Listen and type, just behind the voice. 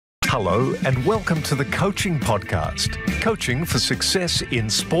Hello and welcome to the Coaching Podcast, Coaching for Success in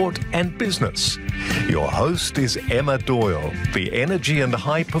Sport and Business. Your host is Emma Doyle, the energy and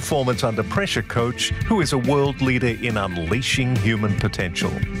high performance under pressure coach who is a world leader in unleashing human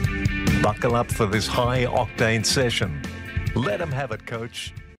potential. Buckle up for this high octane session. Let them have it,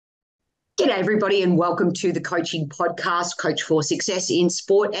 coach. G'day everybody and welcome to the Coaching Podcast, Coach for Success in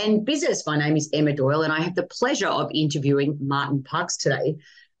Sport and Business. My name is Emma Doyle and I have the pleasure of interviewing Martin Parks today.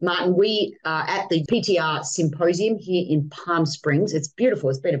 Martin, we are at the PTR Symposium here in Palm Springs. It's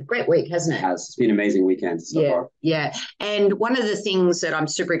beautiful. It's been a great week, hasn't it? It has. It's been an amazing weekend so far. Yeah. And one of the things that I'm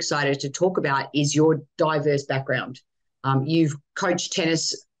super excited to talk about is your diverse background. You've coached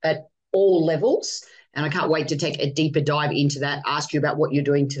tennis at all levels, and I can't wait to take a deeper dive into that, ask you about what you're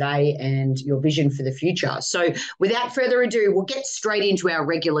doing today and your vision for the future. So without further ado, we'll get straight into our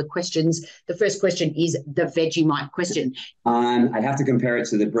regular questions. The first question is the Vegemite question. I'd have to compare it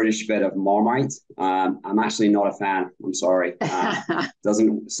to the British bit of Marmite. I'm actually not a fan. I'm sorry.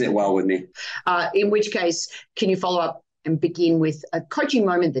 Doesn't sit well with me. In which case, can you follow up and begin with a coaching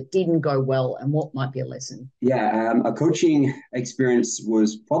moment that didn't go well and what might be a lesson? Yeah, a coaching experience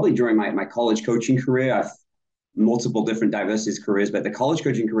was probably during my college coaching career. I've multiple different diversities careers, but the college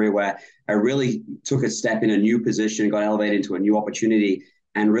coaching career where I really took a step in a new position, got elevated into a new opportunity,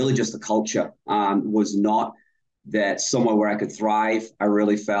 and really just the culture was not that somewhere where I could thrive. I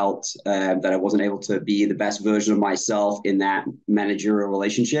really felt that I wasn't able to be the best version of myself in that managerial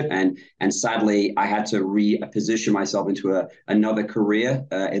relationship. And sadly, I had to reposition myself into another career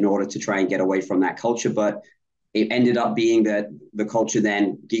in order to try and get away from that culture. But it ended up being that the culture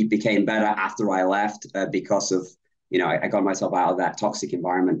then became better after I left because of, I got myself out of that toxic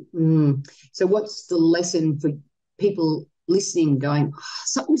environment. So what's the lesson for people listening going,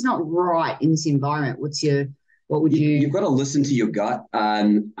 something's not right in this environment? You've got to listen to your gut.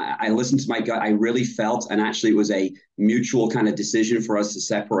 I listened to my gut. I really felt, and actually it was a mutual kind of decision for us to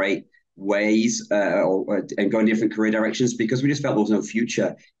separate ways and go in different career directions because we just felt there was no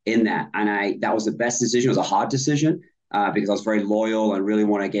future in that. And that was the best decision. It was a hard decision because I was very loyal and really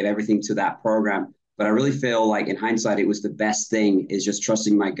want to give everything to that program. But I really feel like in hindsight, it was the best thing is just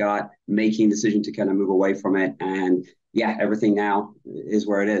trusting my gut, making the decision to kind of move away from it. And yeah, everything now is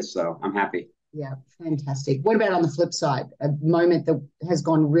where it is. So I'm happy. Yeah, fantastic. What about on the flip side, a moment that has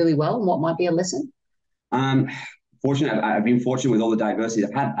gone really well and what might be a lesson? Fortunate. I've been fortunate with all the diversity.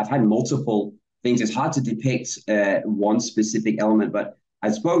 I've had multiple things. It's hard to depict one specific element, but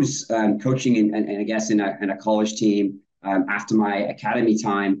I suppose coaching and I guess in a college team after my academy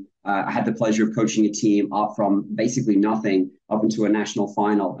time, I had the pleasure of coaching a team up from basically nothing up into a national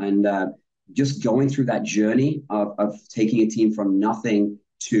final, and just going through that journey of taking a team from nothing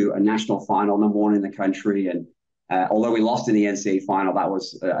to a national final, number one in the country. And although we lost in the NCAA final, that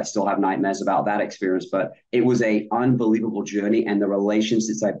was, I still have nightmares about that experience, but it was an unbelievable journey. And the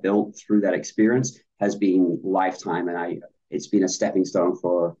relationships I built through that experience has been lifetime. And it's been a stepping stone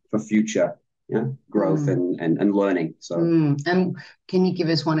for future growth and learning. So, And can you give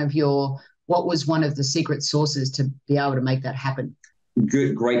us what was one of the secret sources to be able to make that happen?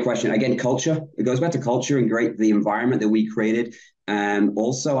 Great question. Again, culture. It goes back to culture and the environment that we created.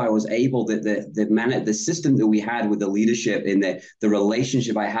 Also, I was able the system that we had with the leadership and the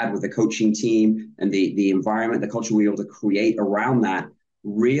relationship I had with the coaching team and the environment, the culture we were able to create around that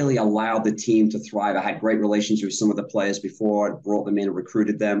really allowed the team to thrive. I had great relationships with some of the players before I brought them in and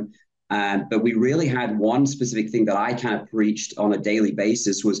recruited them. But we really had one specific thing that I kind of preached on a daily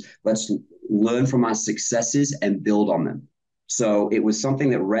basis was let's learn from our successes and build on them. So it was something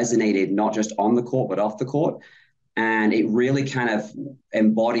that resonated not just on the court, but off the court. And it really kind of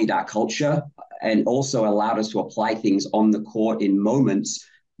embodied our culture and also allowed us to apply things on the court in moments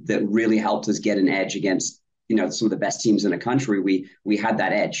that really helped us get an edge against, some of the best teams in the country. We had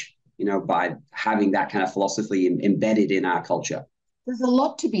that edge, by having that kind of philosophy embedded in our culture. There's a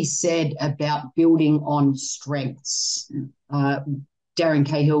lot to be said about building on strengths. Darren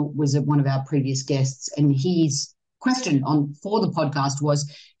Cahill was one of our previous guests, and his question for the podcast was,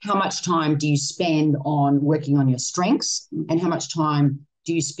 how much time do you spend on working on your strengths and how much time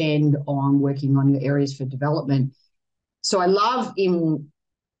do you spend on working on your areas for development? So I love in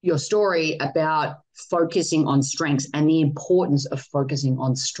your story about focusing on strengths and the importance of focusing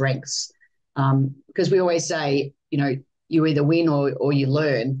on strengths. Because we always say, you either win or you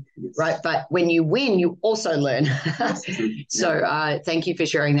learn, yes. Right? But when you win, you also learn. So thank you for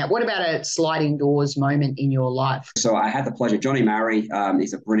sharing that. What about a sliding doors moment in your life? So I had the pleasure. Johnny Murray,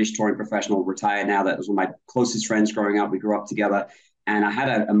 he's a British touring professional, retired now. That was one of my closest friends growing up. We grew up together. And I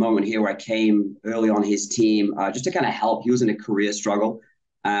had a moment here where I came early on his team just to kind of help. He was in a career struggle.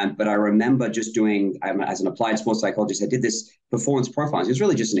 But I remember just doing, as an applied sports psychologist, I did this performance profiling. It was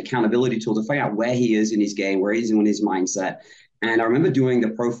really just an accountability tool to figure out where he is in his game, where he is in his mindset. And I remember doing the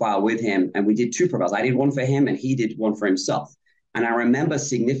profile with him, and we did two profiles. I did one for him and he did one for himself. And I remember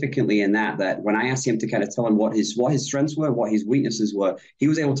significantly in that when I asked him to kind of tell him what his strengths were, what his weaknesses were, he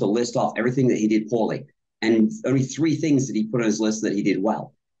was able to list off everything that he did poorly. And only 3 things that he put on his list that he did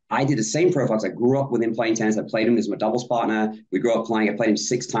well. I did the same profile because I grew up with him playing tennis. I played him as my doubles partner. We grew up playing. I played him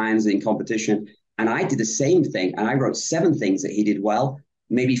 6 times in competition. And I did the same thing. And I wrote 7 things that he did well,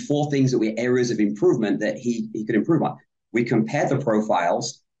 maybe 4 things that were areas of improvement that he could improve on. We compared the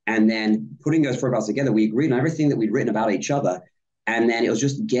profiles, and then putting those profiles together, we agreed on everything that we'd written about each other. And then it was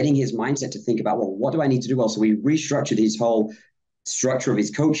just getting his mindset to think about, well, what do I need to do well? So we restructured his whole structure of his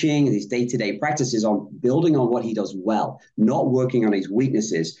coaching, his day-to-day practices on building on what he does well, not working on his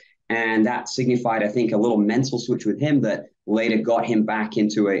weaknesses. And that signified, I think, a little mental switch with him that later got him back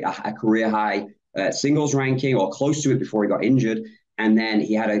into a career high singles ranking or close to it before he got injured. And then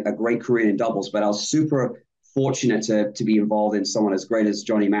he had a great career in doubles. But I was super fortunate to be involved in someone as great as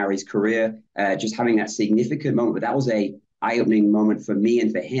Johnny Mary's career, just having that significant moment. But that was a eye-opening moment for me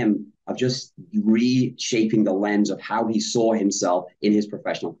and for him of just reshaping the lens of how he saw himself in his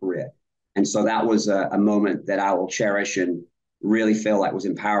professional career. And so that was a moment that I will cherish and really feel like was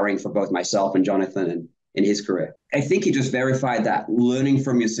empowering for both myself and Jonathan and in his career. I think he just verified that learning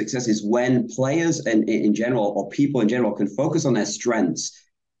from your successes, when players and in general, or people in general, can focus on their strengths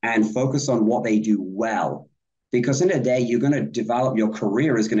and focus on what they do well. Because in the day, you're going to develop, your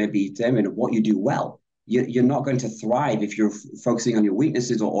career is going to be determined of what you do well. You're not going to thrive if you're focusing on your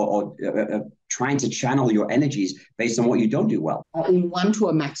weaknesses or trying to channel your energies based on what you don't do well. In 1 to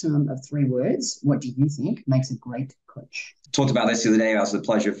a maximum of 3 words, what do you think makes a great coach? Talked about this the other day. I was the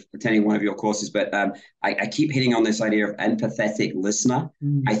pleasure of attending one of your courses, but I keep hitting on this idea of empathetic listener.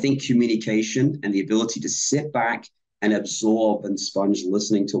 I think communication and the ability to sit back and absorb and sponge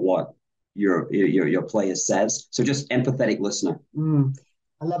listening to what your player says. So just empathetic listener.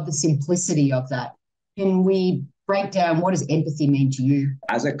 I love the simplicity of that. Can we break down, what does empathy mean to you?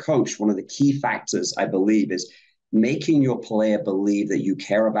 As a coach, one of the key factors, I believe, is making your player believe that you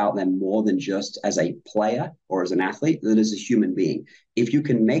care about them more than just as a player or as an athlete, than as a human being. If you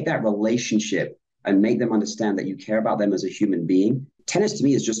can make that relationship and make them understand that you care about them as a human being, tennis to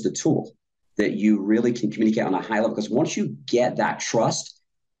me is just a tool that you really can communicate on a high level. Because once you get that trust,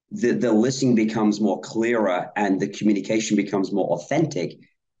 the listening becomes more clearer and the communication becomes more authentic.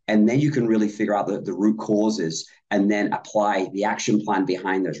 And then you can really figure out the root causes and then apply the action plan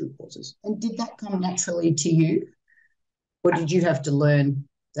behind those root causes. And did that come naturally to you? Or did you have to learn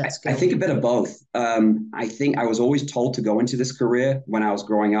that skill? I think a bit of both. I think I was always told to go into this career. When I was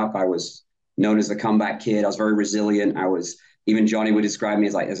growing up, I was known as the comeback kid. I was very resilient. Even Johnny would describe me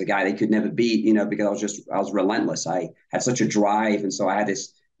as a guy they could never beat, because I was relentless. I had such a drive. And so I had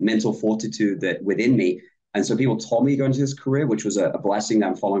this mental fortitude that within me. And so people told me to go into this career, which was a blessing that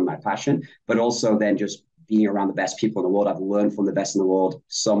I'm following my passion, but also then just being around the best people in the world. I've learned from the best in the world,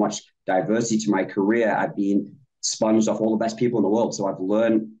 so much diversity to my career. I've been sponged off all the best people in the world. So I've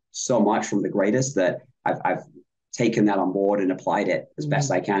learned so much from the greatest that I've taken that on board and applied it as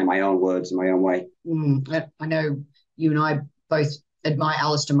best I can in my own words, in my own way. I know you and I both admire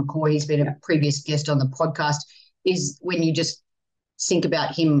Alistair McCoy. He's been a previous guest on the podcast. Is when you just think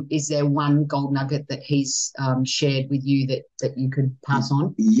about him, is there one gold nugget that he's shared with you that you could pass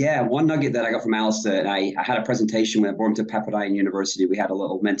on? Yeah, one nugget that I got from Alistair, and I had a presentation when I brought him to Pepperdine University. We had a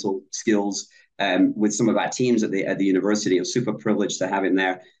little mental skills with some of our teams at the university. I was super privileged to have him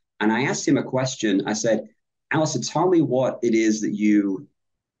there. And I asked him a question. I said, Alistair, tell me what it is that you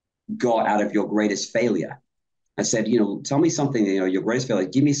got out of your greatest failure. I said, tell me something, your greatest failure.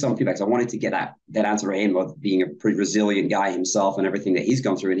 Give me some feedback. So I wanted to get that answer from him of being a pretty resilient guy himself and everything that he's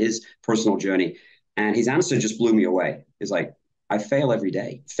gone through in his personal journey. And his answer just blew me away. He's like, I fail every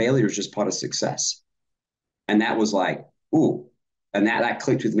day. Failure is just part of success. And that was like, ooh. And that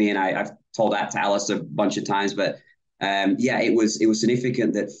clicked with me. And I've told that to Alistair a bunch of times. But it was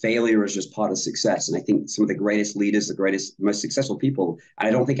significant that failure is just part of success. And I think some of the greatest leaders, the greatest, most successful people, and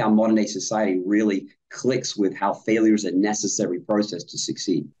I don't think our modern day society really clicks with how failure is a necessary process to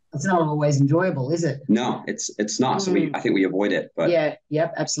succeed. It's not always enjoyable, is it? No, it's not. So I think we avoid it. But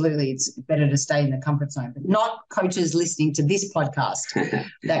yep, absolutely. It's better to stay in the comfort zone, but not coaches listening to this podcast.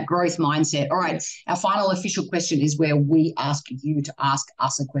 That growth mindset. All right. Our final official question is where we ask you to ask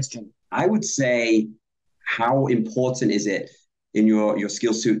us a question. I would say, how important is it in your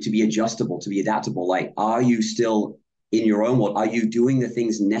skills to be adjustable, to be adaptable? Like, are you still in your own world? Are you doing the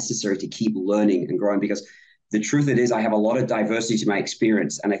things necessary to keep learning and growing? Because the truth it is, I have a lot of diversity to my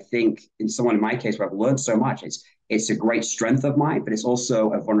experience. And I think in someone in my case where I've learned so much, it's a great strength of mine, but it's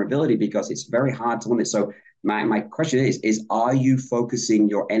also a vulnerability because it's very hard to limit. So my question is, are you focusing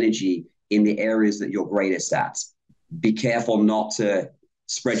your energy in the areas that you're greatest at? Be careful not to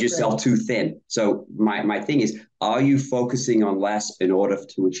spread yourself too thin. So my thing is, are you focusing on less in order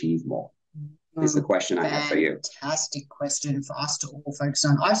to achieve more? Is the question I have for you. Fantastic question for us to all focus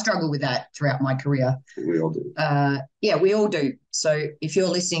on. I've struggled with that throughout my career. We all do. Yeah, we all do. So if you're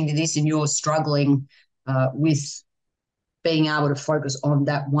listening to this and you're struggling with being able to focus on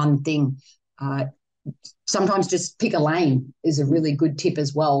that one thing, sometimes just pick a lane is a really good tip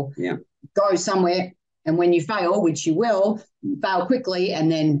as well. Yeah. Go somewhere, and when you fail, which you will, fail quickly,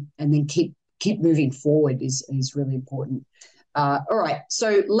 and then keep moving forward is really important. All right,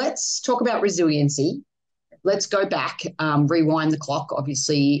 so let's talk about resiliency. Let's go back, rewind the clock,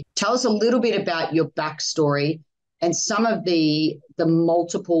 obviously. Tell us a little bit about your backstory and some of the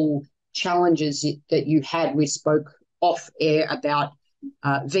multiple challenges that you had. We spoke off air about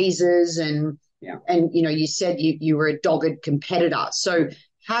visas and you said you were a dogged competitor. So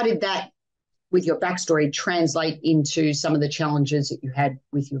how did that, with your backstory, translate into some of the challenges that you had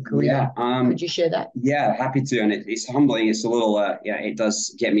with your career? Could you share that? Yeah, happy to. And it's humbling. It's a little, it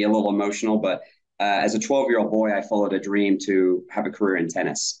does get me a little emotional. But as a 12-year-old boy, I followed a dream to have a career in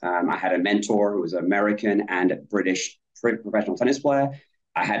tennis. I had a mentor who was an American and a British professional tennis player.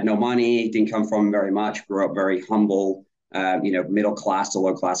 I had no money, didn't come from very much, grew up very humble, middle class to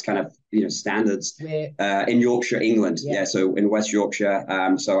low class kind of, standards in Yorkshire, England. Yeah. So in West Yorkshire.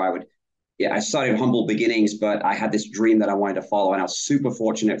 I started humble beginnings, but I had this dream that I wanted to follow. And I was super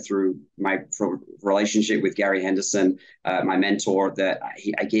fortunate through my relationship with Gary Henderson, my mentor, that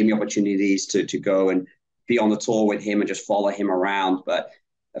he gave me opportunities to go and be on the tour with him and just follow him around. But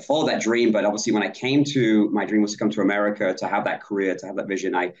I followed that dream. But obviously when I came to, my dream was to come to America, to have that career, to have that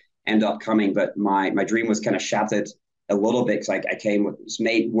vision. I ended up coming, but my dream was kind of shattered a little bit because I came,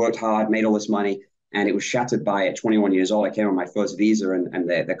 worked hard, made all this money. And it was shattered by at 21 years old. I came on my first visa, and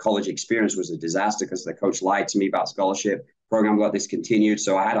the college experience was a disaster because the coach lied to me about scholarship. Program got discontinued.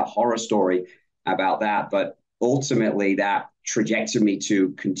 So I had a horror story about that. But ultimately, that trajectory me to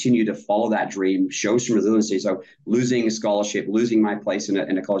continue to follow that dream, show some resiliency. So losing a scholarship, losing my place in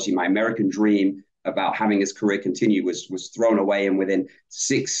a college, my American dream about having his career continue was thrown away. And within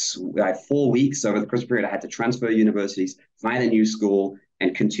 4 weeks over the Christmas period, I had to transfer universities, find a new school,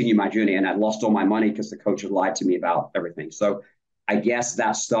 and continue my journey. And I'd lost all my money because the coach had lied to me about everything. So I guess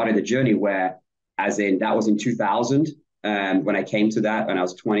that started the journey where, that was in 2000, when I came to that, and I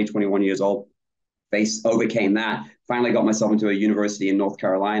was 21 years old, overcame that, finally got myself into a university in North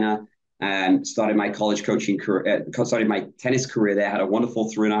Carolina, and started my college coaching career, started my tennis career there, had a wonderful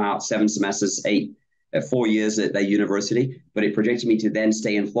 7 semesters, 4 years at the university, but it projected me to then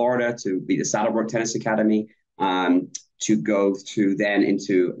stay in Florida to be the Saddlebrook Tennis Academy, to go to then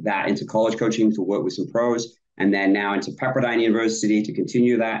into college coaching, to work with some pros, and then now into Pepperdine University to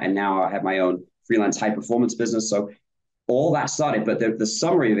continue that. And now I have my own freelance high performance business. So all that started, but the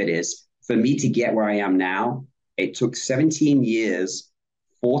summary of it is, for me to get where I am now, it took 17 years,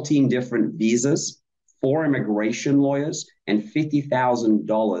 14 different visas, 4 immigration lawyers, and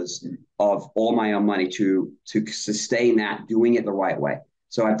 $50,000 of all my own money to sustain that, doing it the right way.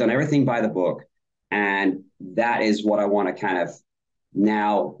 So I've done everything by the book. And that is what I want to kind of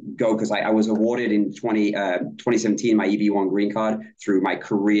now go, because I was awarded in 2017 my EB1 green card through my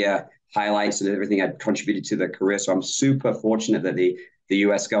career highlights and everything I'd contributed to the career. So I'm super fortunate that the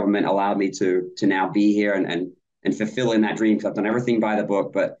US government allowed me to now be here and fulfilling that dream, because I've done everything by the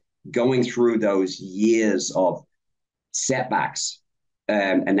book. But going through those years of setbacks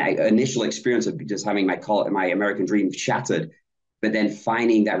and that initial experience of just having my American dream shattered, but then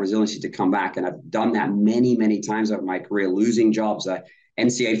finding that resiliency to come back. And I've done that many, many times over my career, losing jobs.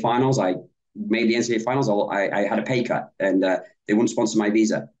 NCAA finals, I made the NCAA finals. I had a pay cut, and they wouldn't sponsor my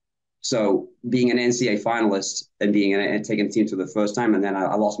visa. So being an NCAA finalist and taking the team to the first time, and then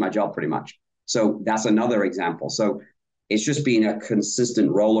I lost my job pretty much. So that's another example. So it's just been a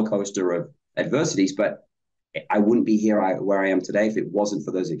consistent roller coaster of adversities, but I wouldn't be here where I am today if it wasn't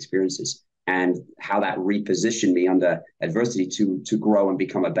for those experiences, and how that repositioned me under adversity to grow and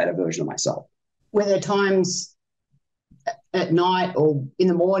become a better version of myself. Were there times at night or in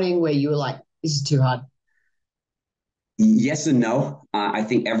the morning where you were like, this is too hard? Yes and no. I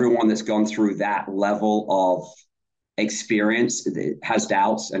think everyone that's gone through that level of experience has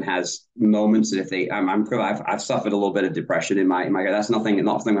doubts and has moments that I've suffered a little bit of depression in my that's nothing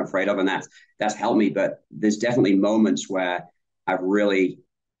I'm afraid of, and that's helped me. But there's definitely moments where I've really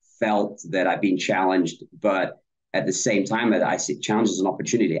felt that I've been challenged, but at the same time, I see challenge as an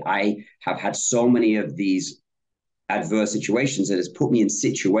opportunity. I have had so many of these adverse situations that has put me in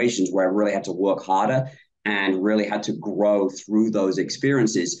situations where I really had to work harder and really had to grow through those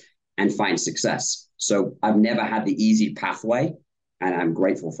experiences and find success. So I've never had the easy pathway, and I'm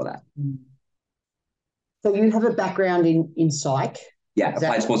grateful for that. So you have a background in psych. Yeah,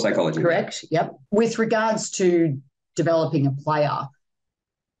 applied sports psychology. Correct, yep. With regards to developing a player,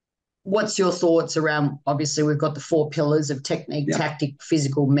 what's your thoughts around, obviously we've got the 4 pillars of technique, tactic,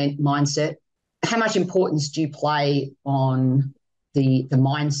 physical, mindset. How much importance do you play on the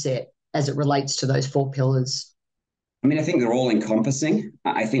mindset as it relates to those 4 pillars? I mean, I think they're all encompassing.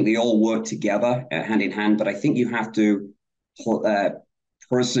 I think they all work together hand in hand, but I think you have to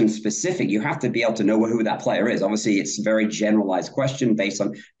person specific. You have to be able to know who that player is. Obviously, it's a very generalized question based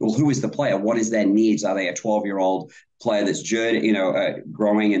on, well, who is the player? What is their needs? Are they a 12-year-old player that's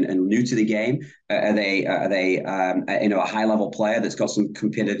growing and new to the game? Are they a high-level player that's got some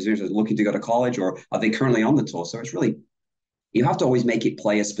competitive experience, looking to go to college, or are they currently on the tour? So it's really, you have to always make it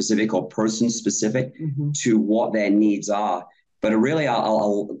player specific or person specific to what their needs are. But really,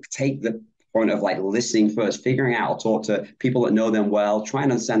 I'll take the point of like listening first, figuring out, I'll talk to people that know them well, try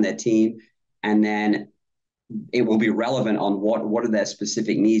and understand their team, and then it will be relevant on what are their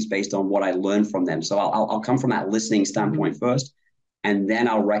specific needs based on what I learned from them. So I'll come from that listening standpoint first, and then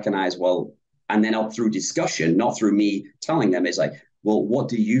I'll recognize, well, and then through discussion, not through me telling them, is like, well, what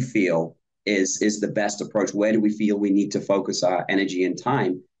do you feel is the best approach? Where do we feel we need to focus our energy and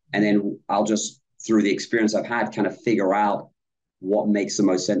time? And then I'll just, through the experience I've had, kind of figure out what makes the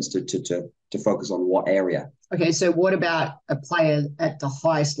most sense to focus on what area. Okay, so what about a player at the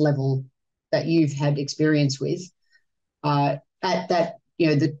highest level that you've had experience with, at that,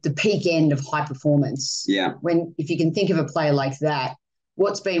 the peak end of high performance? Yeah. If you can think of a player like that,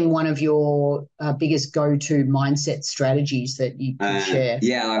 what's been one of your biggest go-to mindset strategies that you can share?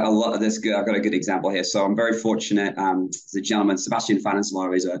 Yeah, a lot of this. I've got a good example here. So I'm very fortunate. The gentleman, Sebastian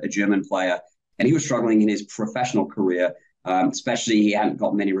Fanenslow, is a German player, and he was struggling in his professional career. Especially, he hadn't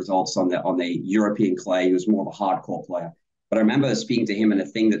got many results on the European clay. He was more of a hardcore player. But I remember speaking to him, and the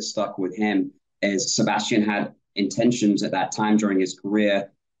thing that stuck with him is Sebastian had intentions at that time during his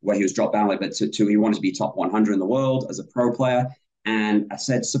career where he was dropped down a little bit to he wanted to be top 100 in the world as a pro player. And I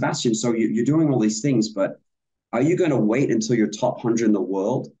said, Sebastian, so you're doing all these things, but are you going to wait until you're top 100 in the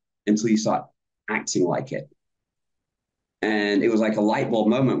world until you start acting like it? And it was like a light bulb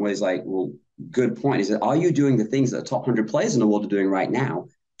moment where he's like, well, good point. He said, are you doing the things that the top 100 players in the world are doing right now?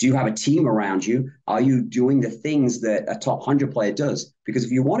 Do you have a team around you? Are you doing the things that a top 100 player does? Because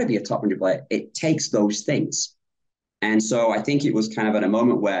if you want to be a top 100 player, it takes those things. And so I think it was kind of at a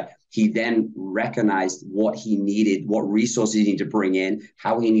moment where he then recognized what he needed, what resources he needed to bring in,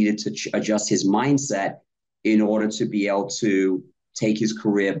 how he needed to adjust his mindset in order to be able to take his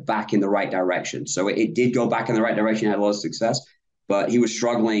career back in the right direction. So it did go back in the right direction, had a lot of success, but he was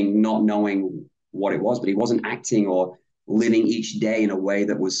struggling not knowing what it was, but he wasn't acting or living each day in a way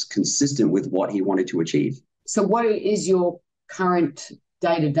that was consistent with what he wanted to achieve. So what is your current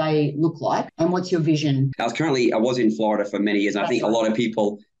day-to-day look like, and what's your vision? I was in Florida for many years. And I think a lot of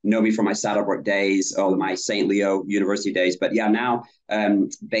people know me from my Saddlebrook days or my St. Leo University days. But yeah, now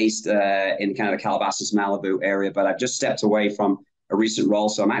based in kind of the Calabasas, Malibu area, but I've just stepped away from a recent role.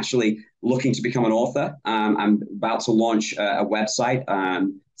 So I'm actually looking to become an author. I'm about to launch a website.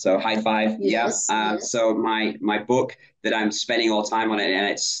 So high five. Yes, yes. So my book that I'm spending all the time on it, and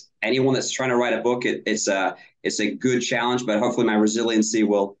it's anyone that's trying to write a book, it's a good challenge, but hopefully my resiliency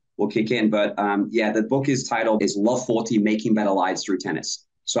will kick in. But the book is titled Love 40, Making Better Lives Through Tennis.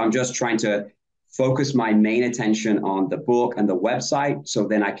 So I'm just trying to focus my main attention on the book and the website so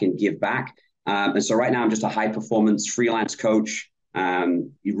then I can give back. And so right now I'm just a high performance freelance coach.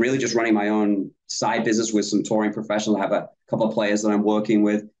 Really just running my own side business with some touring professionals. I have a couple of players that I'm working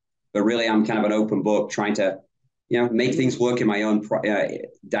with, but really I'm kind of an open book trying to, make things work in my own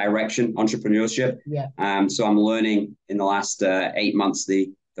direction, entrepreneurship. Yeah. So I'm learning in the last 8 months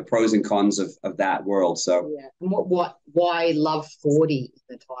the pros and cons of that world. So yeah. And why Love 40 is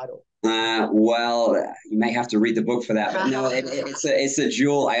the title? Well, you may have to read the book for that. But no, it's a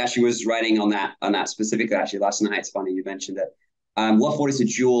jewel. I actually was writing on that specifically actually last night. It's funny you mentioned it. Love 40 is a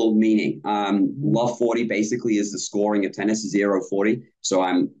dual meaning. Love 40 basically is the scoring of tennis, 0-40. So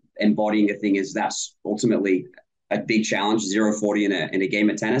I'm embodying a thing is that's ultimately a big challenge. 0-40 in a game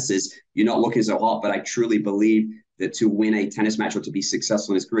of tennis is you're not looking so hot, but I truly believe that to win a tennis match or to be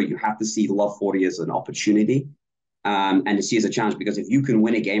successful in his career, you have to see Love 40 as an opportunity and to see as a challenge, because if you can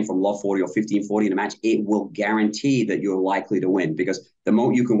win a game from love 40 or 15-40 in a match, it will guarantee that you're likely to win, because the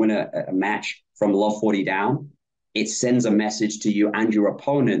moment you can win a match from love 40 down, it sends a message to you and your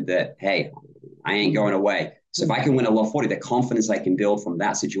opponent that, hey, I ain't going away. So if I can win a love 40, the confidence I can build from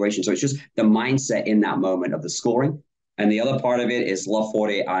that situation. So it's just the mindset in that moment of the scoring. And the other part of it is love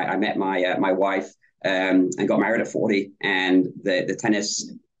 40. I met my wife and got married at 40, and the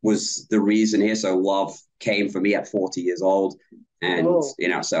tennis was the reason here. So love came for me at 40 years old. And,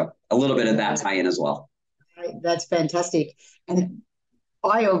 so a little bit of that tie in as well. That's fantastic. And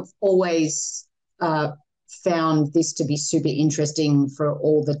I have always found this to be super interesting for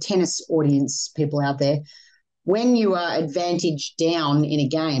all the tennis audience people out there. When you are advantaged down in a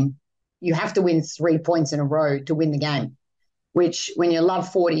game, you have to win 3 points in a row to win the game, which when you're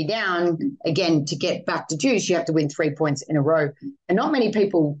love 40 down, again, to get back to deuce, you have to win 3 points in a row. And not many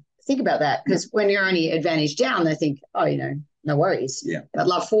people think about that, because when you're only advantaged down, they think, oh, no worries. Yeah. But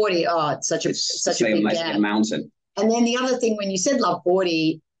love 40, it's such a big gap. Mountain. And then the other thing, when you said love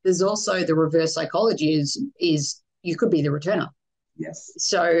 40, there's also the reverse psychology is you could be the returner. Yes.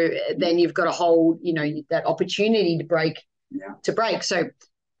 So then you've got a whole, that opportunity to break. Yeah. So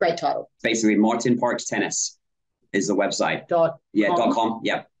great title. Basically, Martin Parks Tennis is the website. .com.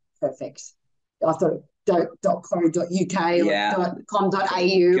 Yeah. Perfect. I thought .co.uk or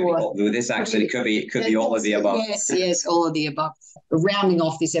 .com.au. This actually could be all of the above. Yes, all of the above. Rounding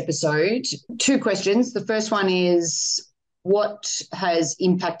off this episode, 2 questions. The first one is, what has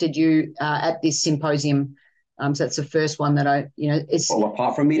impacted you at this symposium? So that's the first one that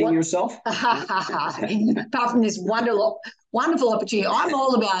apart from meeting yourself? Apart from this wonderful opportunity. I'm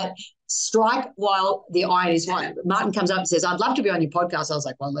all about strike while the iron is hot. Martin comes up and says, I'd love to be on your podcast. I was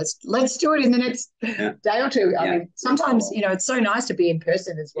like, well, let's do it in the next day or two. I mean, sometimes, it's so nice to be in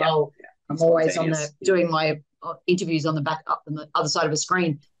person as well. Yeah. I'm always doing my interviews on the other side of a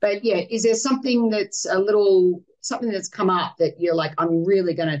screen. But is there something that's something that's come up that you're like, I'm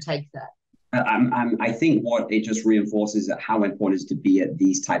really going to take that? I think what it just reinforces that how important it is to be at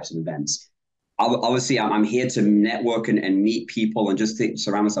these types of events. Obviously, I'm here to network and meet people and just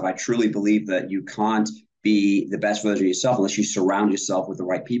surround myself. I truly believe that you can't be the best version of yourself unless you surround yourself with the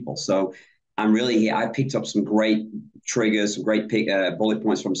right people. So I'm really here. I picked up some great triggers, some great bullet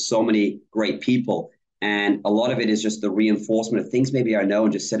points from so many great people. And a lot of it is just the reinforcement of things maybe I know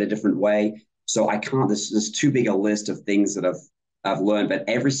and just said a different way. So I can't, there's too big a list of things that I've learned, but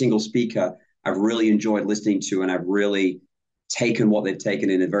every single speaker I've really enjoyed listening to, and I've really taken what they've taken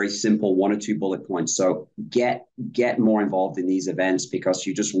in a very simple 1 or 2 bullet points. So get more involved in these events, because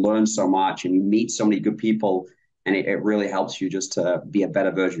you just learn so much and you meet so many good people, and it really helps you just to be a better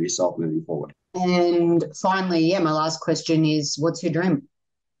version of yourself moving forward. And finally, my last question is, what's your dream?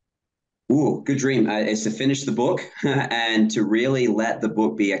 Ooh, good dream. Is to finish the book and to really let the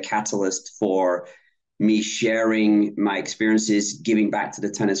book be a catalyst for me sharing my experiences, giving back to the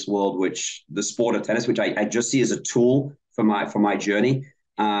tennis world, the sport of tennis, which I just see as a tool for my journey,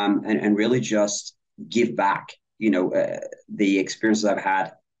 and really just give back, the experiences I've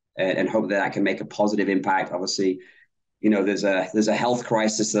had, and hope that I can make a positive impact. Obviously, there's a health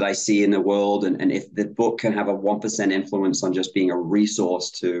crisis that I see in the world, and if the book can have a 1% influence on just being a resource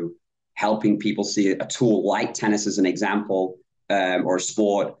to helping people see a tool like tennis as an example, or a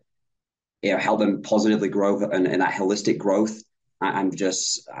sport, help them positively grow and that holistic growth,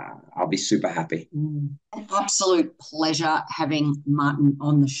 I'll be super happy. An absolute pleasure having Martin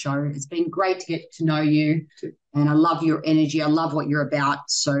on the show. It's been great to get to know you, and I love your energy. I love what you're about.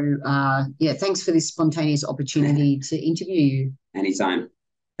 So, thanks for this spontaneous opportunity to interview you. Anytime.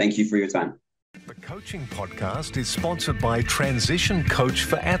 Thank you for your time. The Coaching Podcast is sponsored by Transition Coach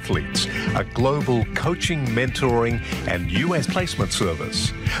for Athletes, a global coaching, mentoring, and US placement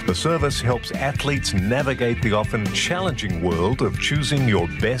service. The service helps athletes navigate the often challenging world of choosing your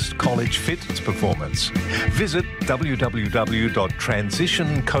best college fitness performance. Visit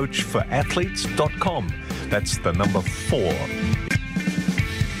www.transitioncoachforathletes.com. That's the number 4.